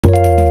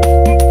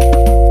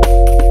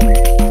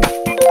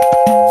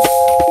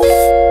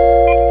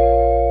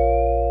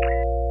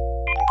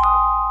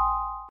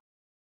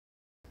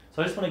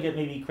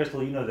maybe,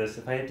 Crystal, you know this,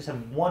 if I just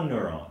have one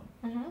neuron,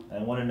 and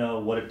I want to know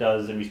what it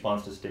does in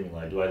response to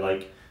stimuli, do I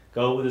like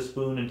go with a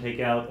spoon and take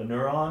out a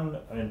neuron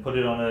and put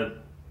it on a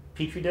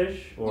petri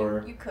dish,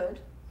 or? You could.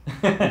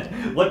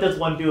 What does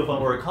one do if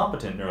one were a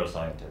competent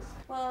neuroscientist?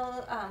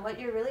 Well, what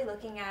you're really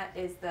looking at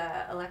is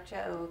the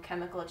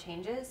electrochemical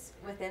changes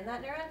within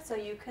that neuron. So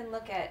you can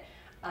look at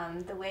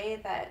the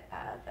way that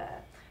the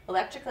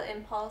electrical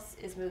impulse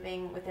is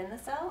moving within the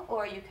cell,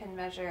 or you can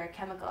measure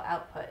chemical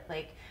output.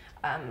 Like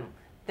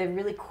the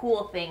really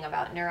cool thing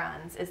about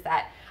neurons is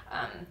that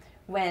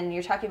when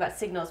you're talking about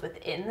signals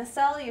within the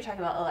cell, you're talking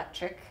about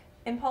electric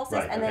impulses,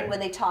 right, and then when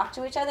they talk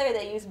to each other,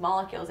 they use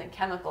molecules and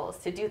chemicals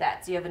to do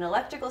that. So you have an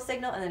electrical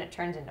signal, and then it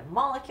turns into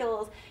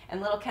molecules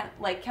and little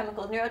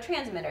chemical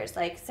neurotransmitters,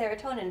 like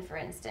serotonin, for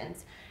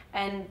instance,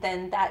 and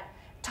then that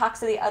talks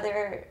to the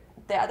other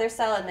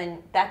cell, and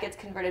then that gets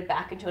converted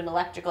back into an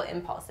electrical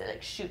impulse that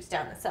like shoots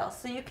down the cell.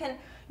 So you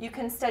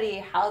can study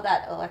how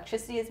that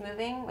electricity is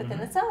moving within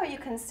the cell, or you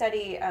can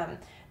study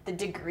the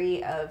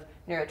degree of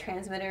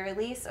neurotransmitter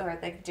release or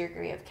the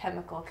degree of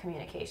chemical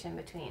communication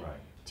between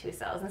two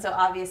cells. And so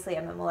obviously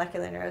I'm a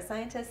molecular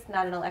neuroscientist,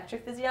 not an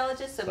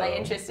electrophysiologist, so my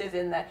interest is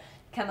in the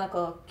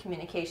chemical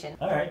communication.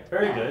 All right,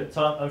 very good.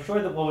 So I'm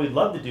sure that what we'd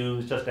love to do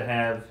is just to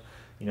have,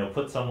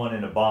 put someone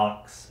in a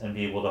box and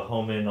be able to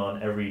home in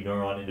on every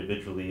neuron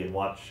individually and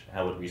watch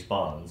how it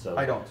responds. So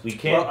I don't. We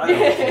can't. Well, I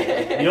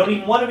don't. You don't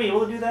even want to be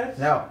able to do that?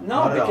 No.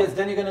 No, because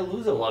then you're going to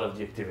lose a lot of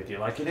the activity.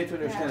 Like, you need to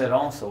understand that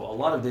also. A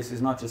lot of this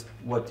is not just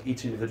what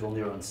each individual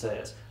neuron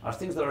says. Are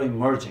things that are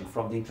emerging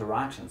from the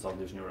interactions of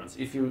these neurons.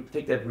 If you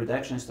take that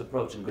reductionist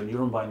approach and go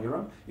neuron by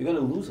neuron, you're going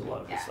to lose a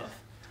lot of this stuff.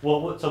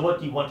 Well, so what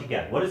do you want to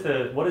get? What is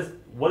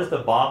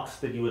the box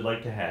that you would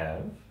like to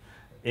have,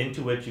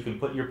 into which you can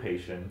put your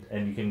patient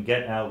and you can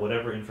get out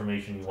whatever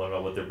information you want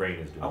about what their brain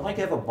is doing? I'd like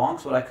to have a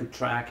box where I could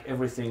track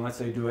everything. Let's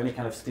say you do any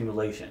kind of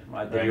stimulation,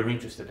 right, that you're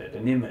interested in,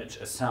 an image,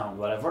 a sound,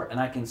 whatever, and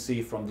I can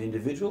see from the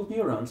individual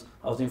neurons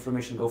how the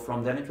information go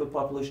from that into a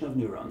population of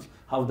neurons,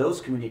 how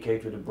those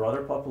communicate with a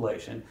broader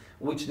population,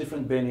 which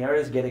different brain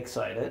areas get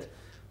excited,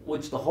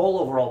 which the whole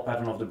overall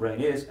pattern of the brain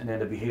is, and then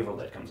the behavior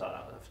that comes out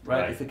of it,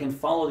 right? If we can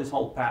follow this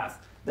whole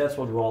path, that's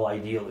what we all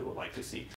ideally would like to see.